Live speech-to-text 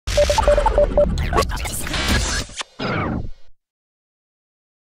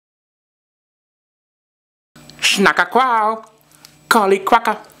Snacka quack. Call it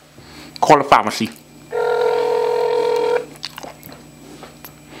quacker. Call the pharmacy.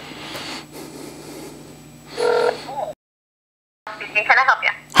 Speaking, can I help you?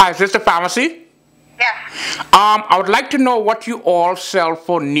 Hi, is this the pharmacy? Yes. I would like to know what you all sell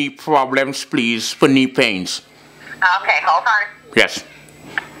for knee problems, please, for knee pains. Okay, hold on. Yes.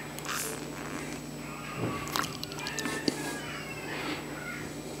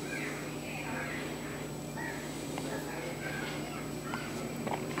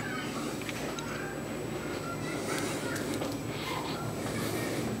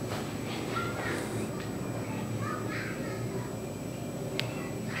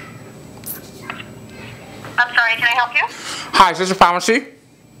 I'm sorry, can I help you? Hi, is this the pharmacy?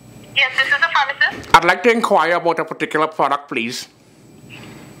 Yes, this is a pharmacist. I'd like to inquire about a particular product, please.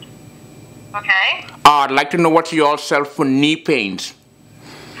 Okay. I'd like to know what you all sell for knee pains.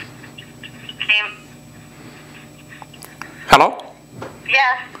 Okay. Hello?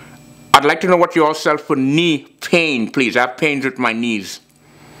 Yes. I'd like to know what you all sell for knee pain, please. I have pains with my knees.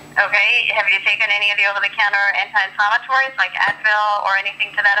 Okay, have you taken any of the over-the-counter anti-inflammatories like Advil or anything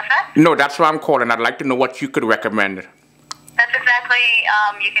to that effect? No, that's why I'm calling. I'd like to know what you could recommend. That's exactly,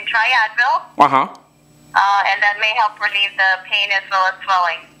 you can try Advil, Uh-huh. and that may help relieve the pain as well as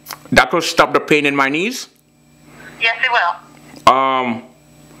swelling. That will stop the pain in my knees? Yes, it will.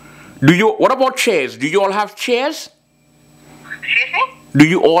 What about chairs? Do you all have chairs? Excuse me? Do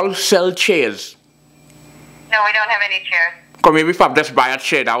you all sell chairs? No, we don't have any chairs. Or maybe if I just buy a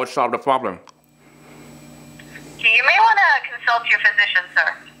chair, that would solve the problem. Okay, you may want to consult your physician,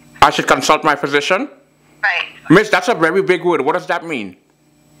 sir. I should consult my physician? Right. Miss, that's a very big word. What does that mean?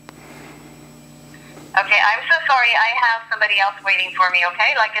 Okay, I'm so sorry. I have somebody else waiting for me,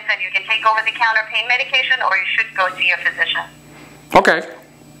 okay? Like I said, you can take over-the-counter pain medication or you should go see your physician. Okay.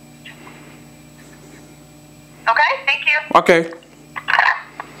 Okay, thank you. Okay.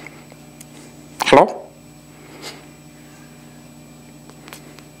 Hello?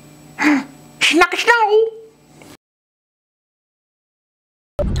 Snack snow.